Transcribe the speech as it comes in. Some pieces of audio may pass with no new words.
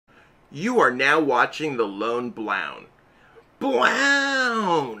You are now watching The Lone Blown.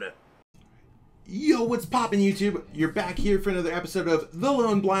 Blown! Yo, what's poppin' YouTube? You're back here for another episode of The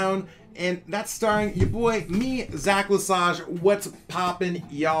Lone Blown, and that's starring your boy, me, Zach Lesage. What's poppin',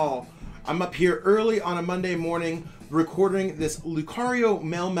 y'all? I'm up here early on a Monday morning recording this Lucario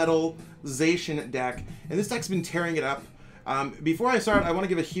Melmetal Zacian deck, and this deck's been tearing it up. Before I start, I want to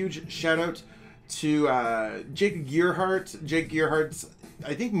give a huge shout out to Jake Gearhart. Jake Gearhart's,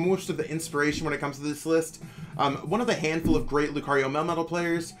 I think, most of the inspiration when it comes to this list. One of the handful of great Lucario Melmetal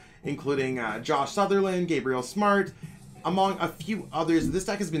players, including Josh Sutherland, Gabriel Smart, among a few others. This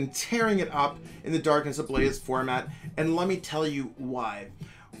deck has been tearing it up in the Darkness Ablaze format, and let me tell you why.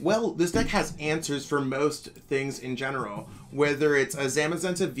 Well, this deck has answers for most things in general, whether it's a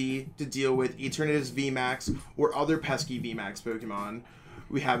Zamazenta V to deal with Eternatus VMAX or other pesky VMAX Pokemon.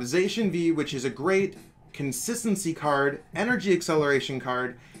 We have Zacian V, which is a great consistency card, energy acceleration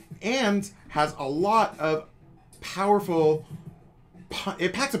card, and has a lot of powerful...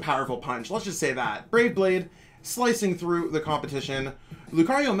 It packs a powerful punch, let's just say that. Brave Blade, slicing through the competition.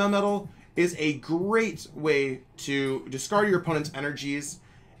 Lucario Melmetal is a great way to discard your opponent's energies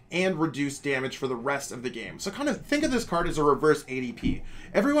and reduce damage for the rest of the game. So kind of think of this card as a reverse ADP.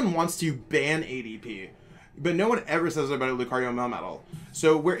 Everyone wants to ban ADP, but no one ever says about Lucario Melmetal.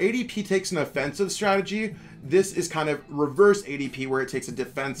 So where ADP takes an offensive strategy, this is kind of reverse ADP where it takes a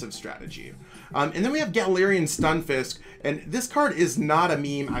defensive strategy. And then we have Galarian Stunfisk, and this card is not a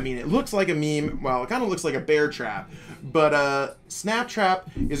meme. I mean, it looks like a meme. Well, it kind of looks like a bear trap. But Snap Trap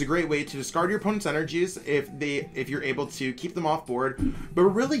is a great way to discard your opponent's energies if you're able to keep them off board. But we're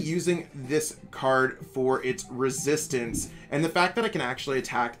really using this card for its resistance and the fact that it can actually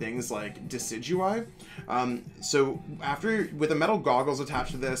attack things like Decidueye. So with the Metal Goggles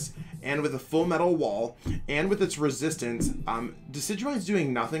attached to this, and with a full metal wall, and with its resistance, Decidueye is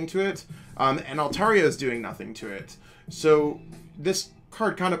doing nothing to it, and Altaria is doing nothing to it. So this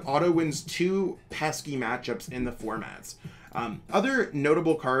card kind of auto-wins two pesky matchups in the formats. Other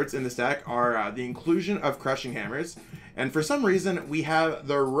notable cards in this deck are the inclusion of Crushing Hammers, and for some reason we have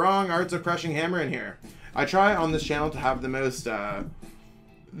the wrong arts of Crushing Hammer in here. I try on this channel to have the most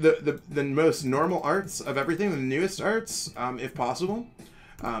the most normal arts of everything, the newest arts, if possible.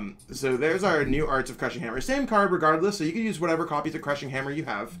 So there's our new arts of Crushing Hammer. Same card regardless, so you can use whatever copies of Crushing Hammer you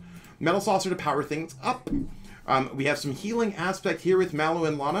have. Metal Saucer to power things up. We have some healing aspect here with Mallow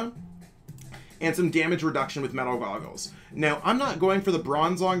Lana, and some damage reduction with Metal Goggles. Now, I'm not going for the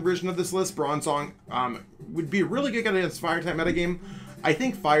Bronzong version of this list. Bronzong would be really good against Fire-type metagame. I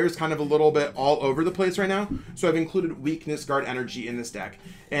think Fire's kind of a little bit all over the place right now, so I've included Weakness Guard Energy in this deck.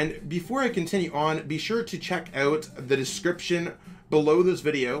 And before I continue on, be sure to check out the description below this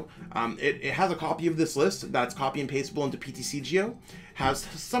video. It has a copy of this list that's copy and pastable into PTCGO, has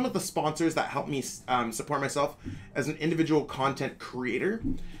some of the sponsors that help me support myself as an individual content creator,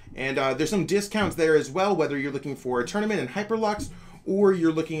 and there's some discounts there as well, whether you're looking for a tournament in Hyperlux or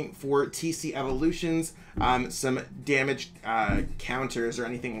you're looking for TC evolutions, some damage counters or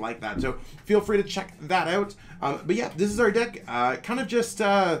anything like that. So feel free to check that out. But yeah, this is our deck, kind of just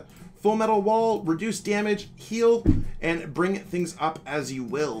full metal wall, reduce damage, heal, and bring things up as you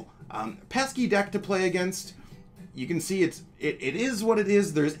will. Pesky deck to play against. You can see it is what it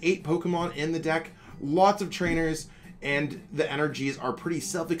is. There's 8 Pokemon in the deck, lots of trainers, and the energies are pretty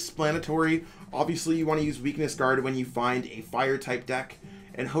self-explanatory. Obviously, you want to use Weakness Guard when you find a Fire-type deck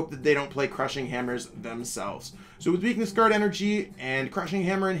and hope that they don't play Crushing Hammers themselves. So with Weakness Guard energy and Crushing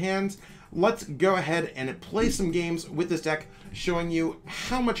Hammer in hand, let's go ahead and play some games with this deck, showing you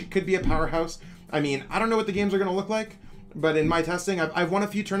how much it could be a powerhouse. I mean, I don't know what the games are going to look like, but in my testing, I've won a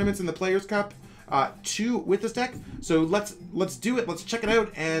few tournaments in the Players' Cup, 2 with this deck. So let's do it. Let's check it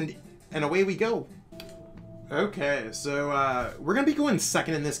out, and away we go. Okay, so we're going to be going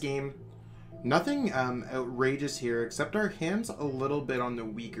second in this game. Nothing outrageous here, except our hand's a little bit on the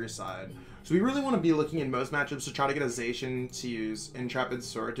weaker side. So we really want to be looking in most matchups to try to get a Zacian to use Intrepid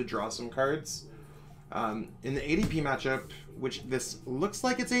Sword to draw some cards. In the ADP matchup, which this looks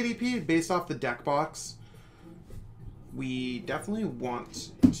like it's ADP based off the deck box, we definitely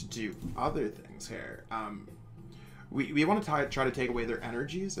want to do other things here. We want to try to take away their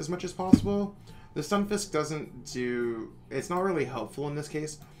energies as much as possible. The Stunfisk doesn't do... It's not really helpful in this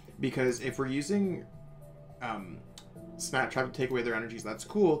case, because if we're using Snap Trap to take away their energies, that's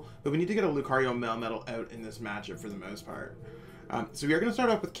cool, but we need to get a Lucario Melmetal out in this matchup for the most part. So we are going to start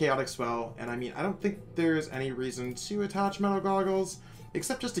off with Chaotic Swell, and I mean, I don't think there's any reason to attach Metal Goggles,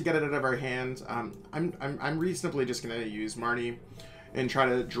 except just to get it out of our hand. I'm reasonably just going to use Marnie and try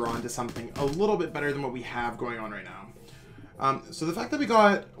to draw into something a little bit better than what we have going on right now. So the fact that we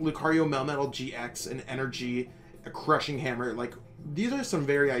got Lucario, Melmetal-GX, and Energy, a Crushing Hammer, like, these are some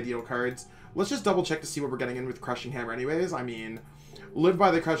very ideal cards. Let's just double check to see what we're getting in with Crushing Hammer anyways. I mean, live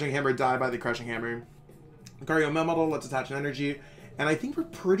by the Crushing Hammer, die by the Crushing Hammer. Lucario, Melmetal, let's attach an Energy. And I think we're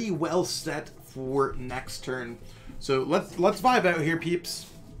pretty well set for next turn. So let's vibe out here, peeps.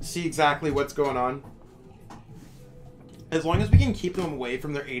 See exactly what's going on. As long as we can keep them away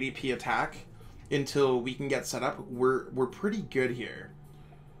from their ADP attack until we can get set up, we're pretty good here.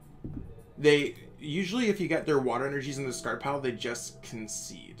 They usually, if you get their water energies in the discard pile, they just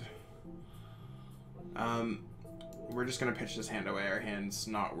concede. We're just gonna pitch this hand away. Our hand's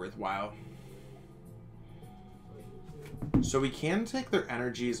not worthwhile. So we can take their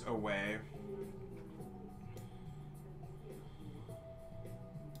energies away.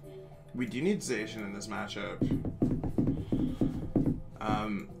 We do need Zacian in this matchup.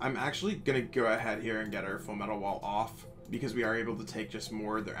 I'm actually gonna go ahead here and get our Full Metal Wall off because we are able to take just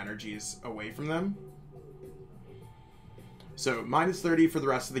more of their energies away from them. So minus 30 for the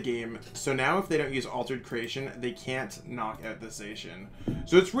rest of the game. So now if they don't use Altered Creation, they can't knock out the Zacian.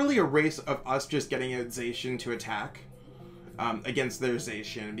 So it's really a race of us just getting out Zacian to attack against their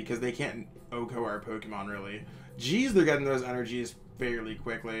Zacian because they can't OHKO our Pokemon really. Geez, they're getting those energies fairly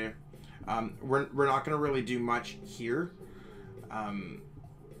quickly. We're not going to really do much here.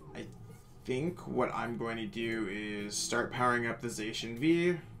 I think what I'm going to do is start powering up the Zacian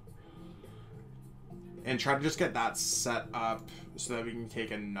V and try to just get that set up so that we can take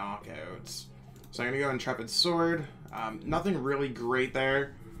a knockout. So I'm going to go Intrepid Sword. Nothing really great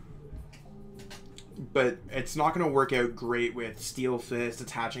there, but it's not going to work out great with Steel Fist,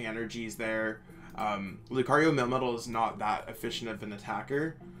 attaching energies there. Lucario Melmetal is not that efficient of an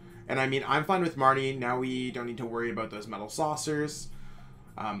attacker. And I mean, I'm fine with Marnie. Now we don't need to worry about those Metal Saucers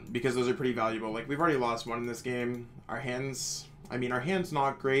because those are pretty valuable. Like, we've already lost one in this game. Our hand's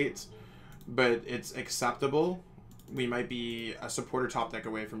not great, but it's acceptable. We might be a supporter top deck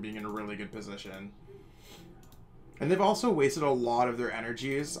away from being in a really good position. And they've also wasted a lot of their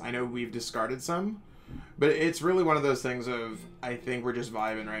energies. I know we've discarded some, but it's really one of those things of, I think we're just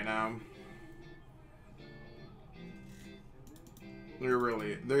vibing right now.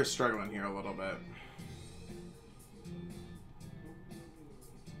 They're struggling here a little bit.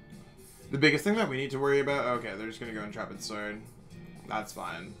 The biggest thing that we need to worry about, okay, they're just going to go Intrepid Sword. That's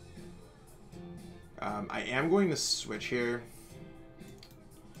fine. I am going to switch here.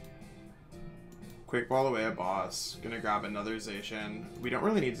 Quick Ball away a boss. Gonna grab another Zacian. We don't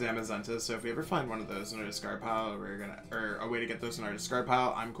really need Zamazenta, so if we ever find one of those in our discard pile, or a way to get those in our discard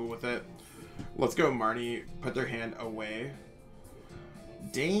pile, I'm cool with it. Let's go Marnie, put their hand away.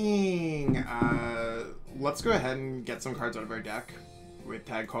 Dang. Let's go ahead and get some cards out of our deck with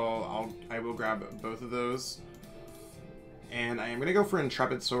Tag Call. I will grab both of those. And I am going to go for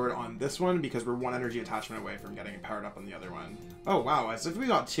Intrepid Sword on this one because we're one energy attachment away from getting it powered up on the other one. Oh wow, as if we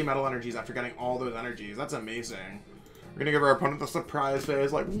got 2 metal energies after getting all those energies. That's amazing. We're going to give our opponent the surprise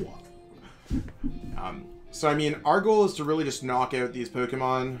phase, like, what? So I mean, our goal is to really just knock out these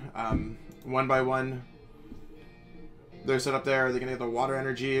Pokemon one by one. They're set up there. They're going to get the water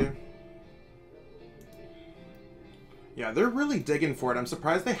energy. Yeah, they're really digging for it. I'm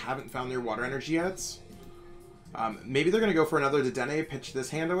surprised they haven't found their water energy yet. Maybe they're going to go for another DAA, pitch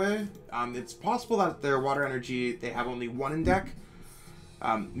this hand away. It's possible that their water energy, they have only one in deck.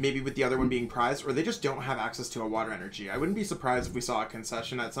 Maybe with the other one being prized, or they just don't have access to a water energy. I wouldn't be surprised if we saw a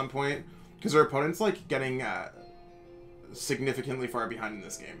concession at some point, because our opponent's like getting significantly far behind in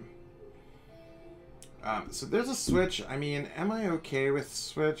this game. So there's a switch. I mean, am I okay with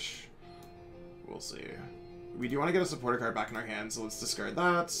switch? We'll see. We do want to get a supporter card back in our hands, so let's discard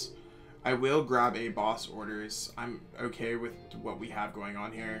that. I will grab a boss orders. I'm okay with what we have going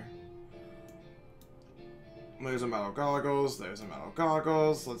on here. There's a Metal Goggles. There's a Metal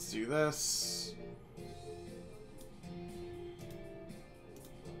Goggles. Let's do this.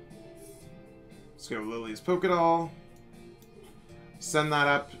 Let's go Lillies Pokédoll. Send that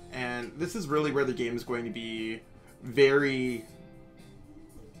up. And this is really where the game is going to be very...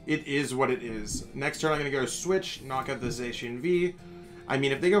 It is what it is. Next turn I'm going to go switch, knock out the Zacian V. I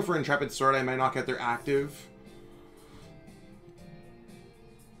mean, if they go for Intrepid Sword, I might knock out their active.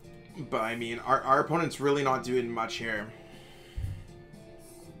 But, I mean, our opponent's really not doing much here.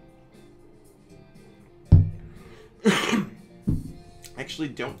 I actually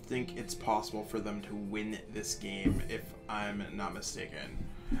don't think it's possible for them to win this game, if I'm not mistaken.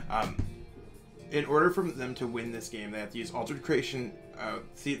 In order for them to win this game, they have to use Altered Creation.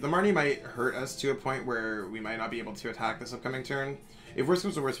 See, the Marnie might hurt us to a point where we might not be able to attack this upcoming turn. If worse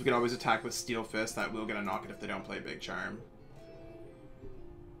comes to worse, we could always attack with Steel Fist. That will get a knock it if they don't play Big Charm.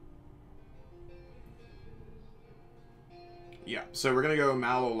 Yeah, so we're gonna go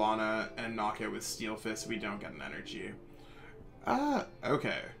Mallow Lana and knock it with Steel Fist if we don't get an energy.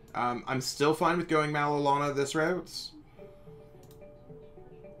 Okay. I'm still fine with going Mallow Lana this route.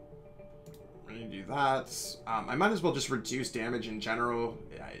 We're gonna do that. I might as well just reduce damage in general.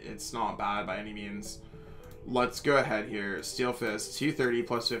 It's not bad by any means. Let's go ahead here. Steel Fist, 230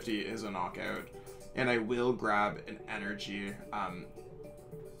 plus 50 is a knockout. And I will grab an energy,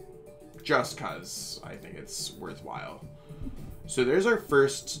 just because I think it's worthwhile. So there's our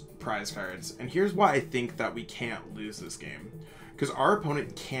first prize cards. And here's why I think that we can't lose this game. Because our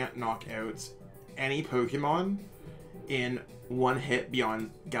opponent can't knock out any Pokemon in one hit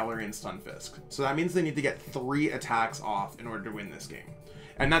beyond Galarian Stunfisk. So that means they need to get 3 attacks off in order to win this game.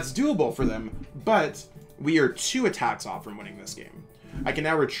 And that's doable for them, but we are 2 attacks off from winning this game. I can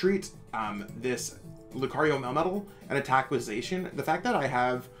now retreat this Lucario Melmetal and attack with Zacian. The fact that I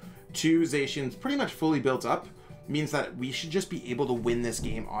have 2 Zacians pretty much fully built up means that we should just be able to win this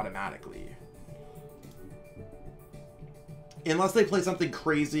game automatically. Unless they play something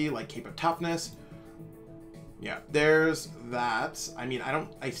crazy like Cape of Toughness. Yeah, there's that. I mean,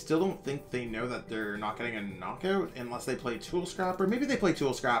 I still don't think they know that they're not getting a knockout unless they play Tool Scrapper. Maybe they play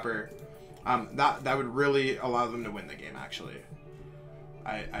Tool Scrapper. That would really allow them to win the game, actually.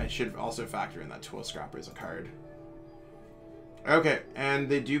 I should also factor in that Tool Scrapper is a card. Okay, and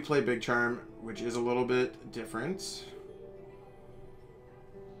they do play Big Charm, which is a little bit different.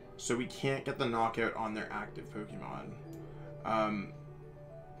 So we can't get the knockout on their active Pokemon.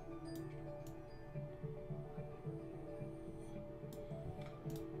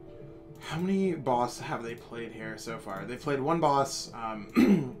 How many boss have they played here so far? They've played 1 boss.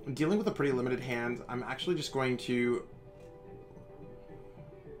 Dealing with a pretty limited hand, I'm actually just going to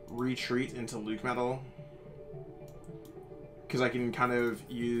retreat into LucMetal, because I can kind of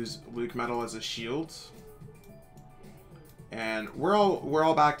use LucMetal as a shield. And we're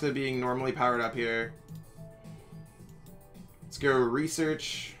all back to being normally powered up here. Let's go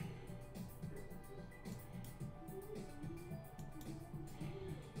research.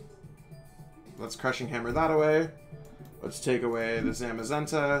 Let's Crushing Hammer that away. Let's take away the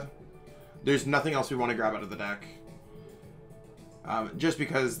Zamazenta. There's nothing else we want to grab out of the deck. Just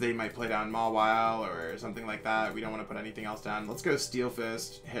because they might play down Mawile or something like that. We don't want to put anything else down. Let's go Steel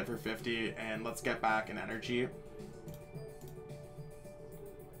Fist, hit for 50, and let's get back an energy.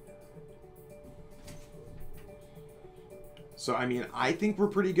 So, I mean, I think we're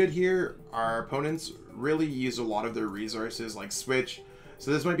pretty good here. Our opponents really use a lot of their resources, like Switch. So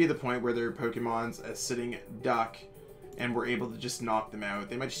this might be the point where their Pokemon's a sitting duck, and we're able to just knock them out.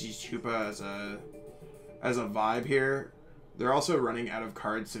 They might just use Chupa as a vibe here. They're also running out of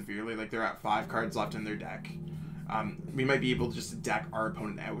cards severely. Like, they're at 5 cards left in their deck. We might be able to just deck our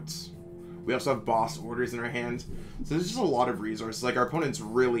opponent out. We also have boss orders in our hand. So there's just a lot of resources. Like, our opponent's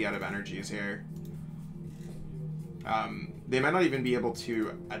really out of energies here. They might not even be able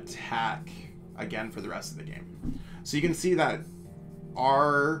to attack again for the rest of the game. So you can see that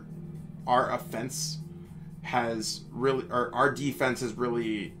our offense has really, or our defense has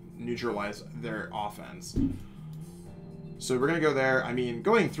really neutralized their offense. So we're gonna go there. I mean,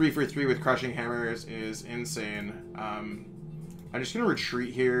 going 3 for 3 with Crushing Hammers is insane. I'm just gonna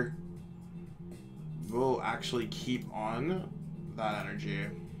retreat here. We'll actually keep on that energy.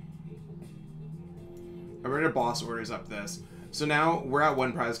 And we're gonna boss orders up this. So now we're at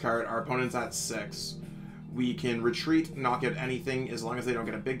 1 prize card. Our opponent's at 6. We can retreat, knock out anything as long as they don't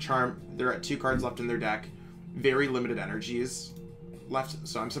get a Big Charm. They're at 2 cards left in their deck. Very limited energies left.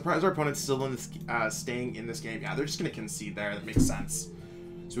 So I'm surprised our opponent's still in this, staying in this game. Yeah, they're just gonna concede there. That makes sense.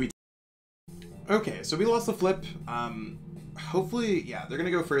 So okay, so we lost the flip. Hopefully, yeah, they're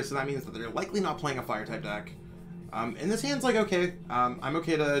gonna go first, so that means that they're likely not playing a fire type deck. And this hand's like okay. I'm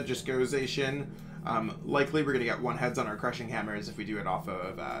okay to just go Zacian. Likely we're gonna get 1 heads on our Crushing Hammers if we do it off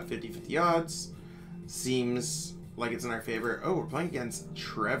of 50-50 odds. Seems like it's in our favor. Oh, we're playing against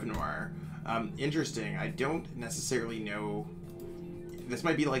Trevnoir. Interesting. I don't necessarily know. This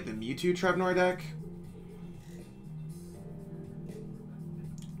might be like the Mewtwo Trevnoir deck.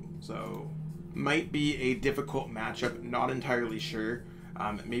 So, might be a difficult matchup. Not entirely sure.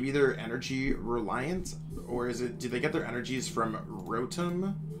 Maybe they're energy reliant, or is it? Do they get their energies from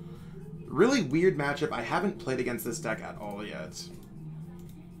Rotom? Really weird matchup. I haven't played against this deck at all yet.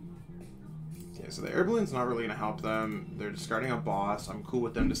 Okay, so the Air Balloon's not really going to help them. They're discarding a boss. I'm cool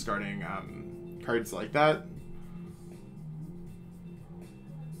with them discarding cards like that.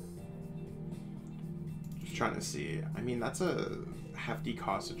 Just trying to see. I mean, that's a hefty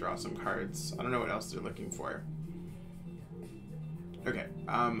cost to draw some cards. I don't know what else they're looking for. Okay,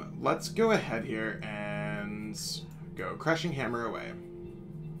 let's go ahead here and Go Crushing Hammer away.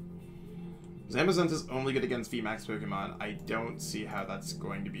 Zamazenta is only good against VMAX Pokemon. I don't see how that's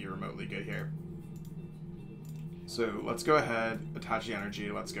going to be remotely good here. So let's go ahead, attach the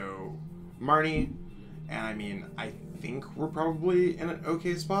energy. Let's go Marnie. And I mean, I think we're probably in an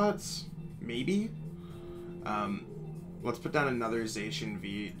okay spot. Maybe. Let's put down another Zacian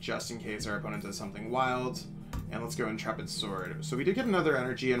V just in case our opponent does something wild. And let's go Intrepid Sword. So we did get another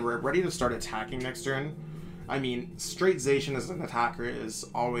energy and we're ready to start attacking next turn. I mean, straight Zacian as an attacker is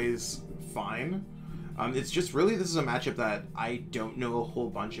always fine. It's just really, this is a matchup that I don't know a whole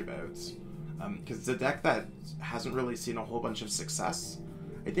bunch about. Because it's a deck that hasn't really seen a whole bunch of success.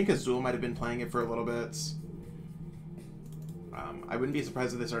 I think Azul might have been playing it for a little bit. I wouldn't be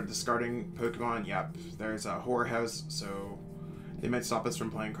surprised if they started discarding Pokemon. Yep, there's a Horror House, so they might stop us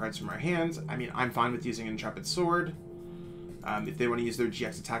from playing cards from our hands. I mean, I'm fine with using Intrepid Sword. If they want to use their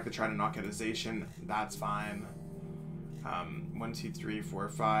GX attack to try to knock out a Zacian, that's fine. 1, 2, 3, 4,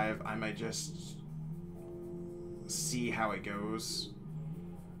 5. I might just see how it goes.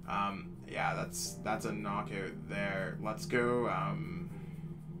 Yeah, that's a knockout there. Let's go.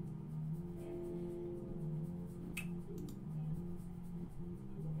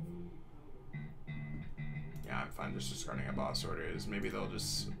 Yeah, I'm fine just discarding a boss orders. Maybe they'll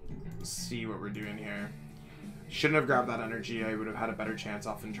just see what we're doing here. Shouldn't have grabbed that energy. I would have had a better chance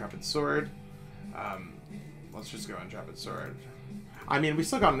off Intrepid Sword. Let's just go Intrepid Sword. I mean, we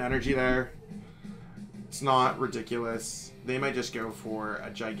still got an energy there. It's not ridiculous. They might just go for a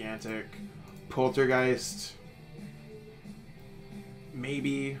gigantic Poltergeist.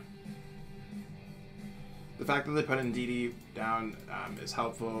 Maybe. The fact that they put in DD down is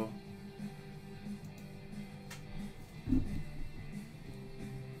helpful.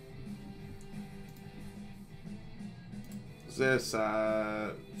 Is this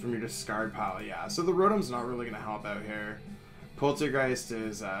from your discard pile? Yeah, so the Rotom's not really going to help out here. Poltergeist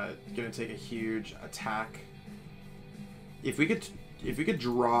is going to take a huge attack. If we could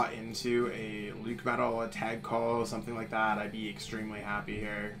draw into a LucMetal, a Tag Call, something like that, I'd be extremely happy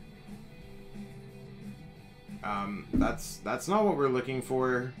here. That's not what we're looking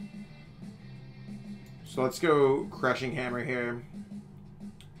for. So let's go Crushing Hammer here.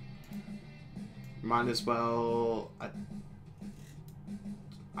 Might as well.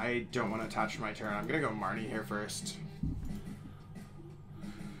 I don't want to attach for my turn. I'm gonna go Marnie here first.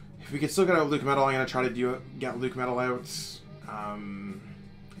 If we could still get out LucMetal, I'm gonna try to get LucMetal out.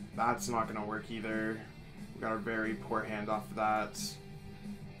 That's not gonna work either. We got a very poor hand off of that.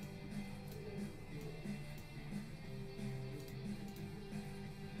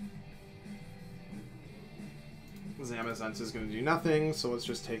 Zamazenta is going to do nothing, so let's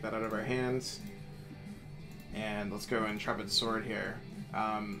just take that out of our hands. And let's go Intrepid Sword here.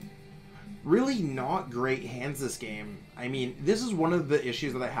 Really not great hands this game. I mean, this is one of the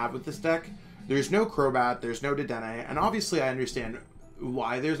issues that I have with this deck. There's no Crobat, there's no Dedenne, and obviously I understand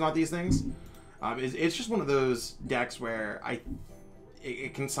why there's not these things. It's just one of those decks where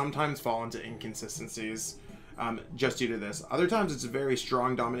it can sometimes fall into inconsistencies just due to this. Other times it's a very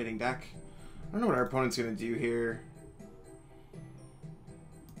strong, dominating deck. I don't know what our opponent's going to do here.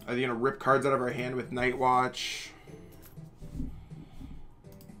 Are they going to rip cards out of our hand with Night Watch?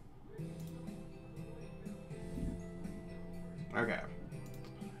 Okay.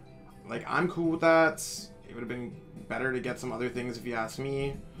 Like, I'm cool with that. It would have been better to get some other things if you ask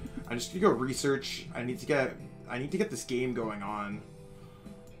me. I'm just going to go research. I need to get this game going on.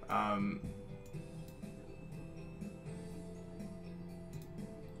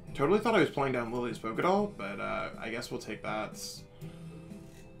 Totally thought I was playing down Lillies Pokédoll, but I guess we'll take that.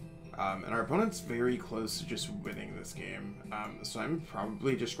 And our opponent's very close to just winning this game. So I'm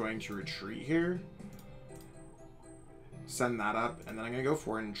probably just going to retreat here. Send that up, and then I'm going to go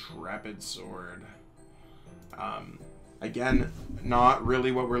for Intrepid Sword. Again, not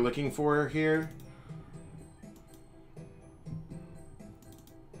really what we're looking for here.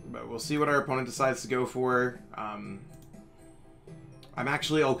 But we'll see what our opponent decides to go for. I'm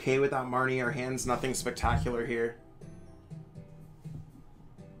actually okay with that Marnie. Our hand's nothing spectacular here.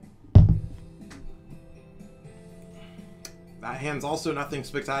 That hand's also nothing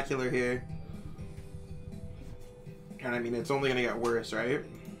spectacular here. And I mean, it's only going to get worse, right?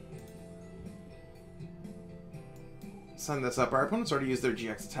 Send this up. Our opponent's already used their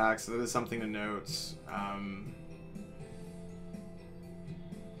GX attack, so that is something to note.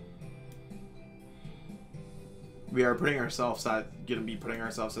 We are putting ourselves at, going to be putting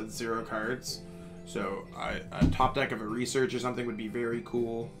ourselves at 0 cards. So a top deck of a Research or something would be very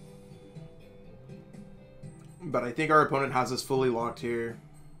cool. But I think our opponent has us fully locked here.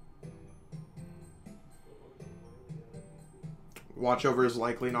 Watch over is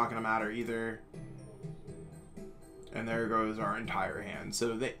likely not going to matter either. And there goes our entire hand.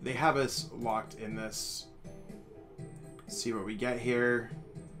 So they have us locked in this. Let's see what we get here.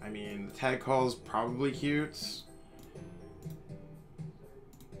 I mean, the tag call is probably cute.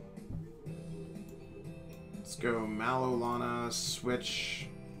 Let's go Mallow Lana, switch.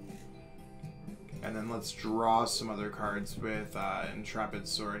 And then let's draw some other cards with Intrepid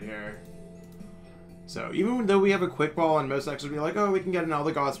Sword here. So even though we have a quick ball and most decks would be like, oh, we can get an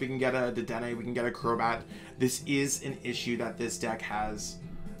Eldegoss, we can get a Dedenne, we can get a Crobat, this is an issue that this deck has.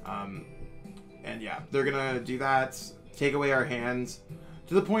 And yeah, they're gonna do that, take away our hands,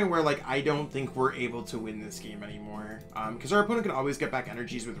 to the point where like I don't think we're able to win this game anymore. Because our opponent can always get back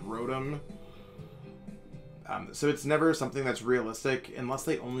energies with Rotom. So it's never something that's realistic unless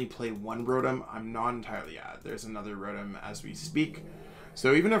they only play one Rotom. I'm not entirely there's another Rotom as we speak.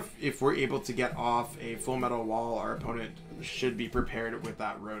 So even if we're able to get off a full metal wall, our opponent should be prepared with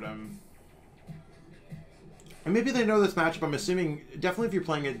that Rotom. And maybe they know this matchup. I'm assuming definitely if you're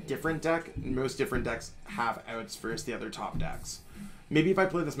playing a different deck, most different decks have outs versus the other top decks. Maybe if I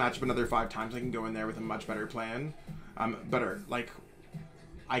play this matchup another 5 times, I can go in there with a much better plan. Like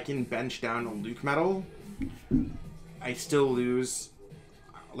I can bench down a LucMetal. I still lose.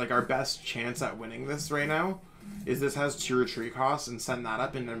 Like our best chance at winning this right now is this has 2 retreat costs, and send that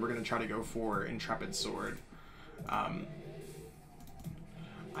up, and then we're going to try to go for Intrepid Sword. I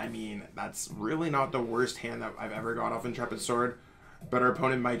mean, that's really not the worst hand that I've ever got off Intrepid Sword, but our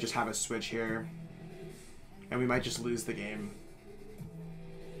opponent might just have a switch here, and we might just lose the game.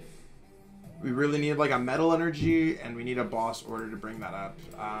 We really need like a metal energy, and we need a boss order to bring that up.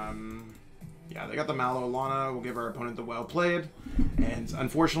 Yeah, they got the Mallow Lana. We'll give our opponent the well played, and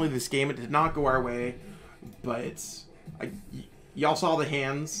unfortunately this game, it did not go our way. But y'all saw the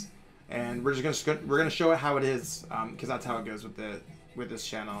hands, and we're gonna show it how it is, because that's how it goes with this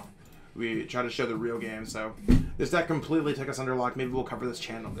channel. We try to show the real game. So this deck completely took us under lock. Maybe we'll cover this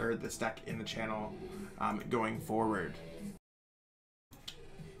channel or this deck in the channel going forward.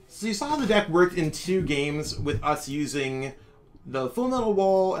 So you saw the deck worked in 2 games with us using the full metal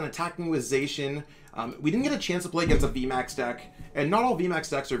wall and attacking with Zacian. We didn't get a chance to play against a VMAX deck, and not all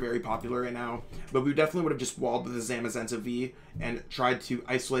VMAX decks are very popular right now, but we definitely would have just walled with the Zamazenta V and tried to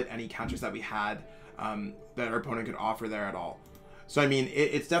isolate any counters that we had that our opponent could offer there at all. So I mean,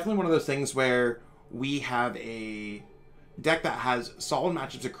 it's definitely one of those things where we have a deck that has solid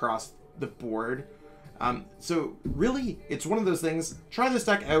matchups across the board. So really, it's one of those things, try this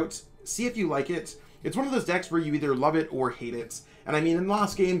deck out, see if you like it. It's one of those decks where you either love it or hate it. And I mean, in the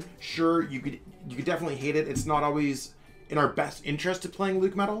last game, sure, you could definitely hate it. It's not always in our best interest to playing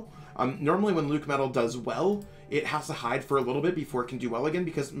LucMetal. Normally when LucMetal does well, it has to hide for a little bit before it can do well again,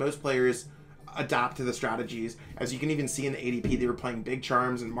 because most players adapt to the strategies. As you can even see in the ADP, they were playing Big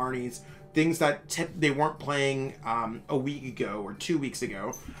Charms and Marnies, things that they weren't playing a week ago or 2 weeks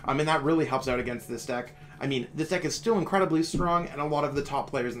ago. And that really helps out against this deck. I mean, this deck is still incredibly strong, and a lot of the top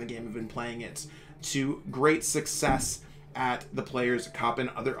players in the game have been playing it to great success at the Players' Cup and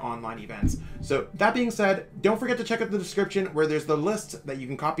other online events. So that being said, don't forget to check out the description where there's the list that you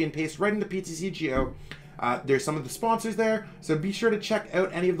can copy and paste right into PTCGO. There's some of the sponsors there, so be sure to check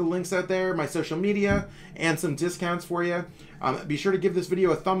out any of the links out there, my social media, and some discounts for you. Be sure to give this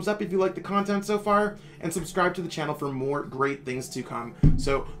video a thumbs up if you like the content so far, and subscribe to the channel for more great things to come.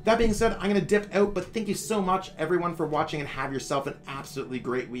 So that being said, I'm going to dip out, but thank you so much, everyone, for watching, and have yourself an absolutely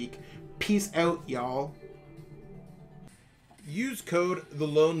great week. Peace out, y'all. Use code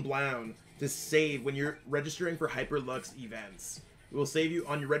TheLoneBlown to save when you're registering for HyperLux events. It will save you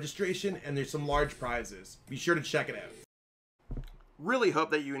on your registration, and there's some large prizes. Be sure to check it out. Really hope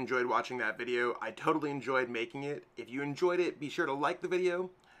that you enjoyed watching that video. I totally enjoyed making it. If you enjoyed it, be sure to like the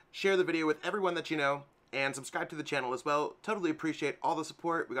video, share the video with everyone that you know, and subscribe to the channel as well. Totally appreciate all the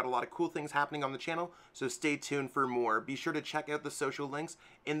support. We got a lot of cool things happening on the channel, so stay tuned for more. Be sure to check out the social links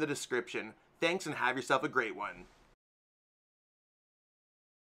in the description. Thanks, and have yourself a great one.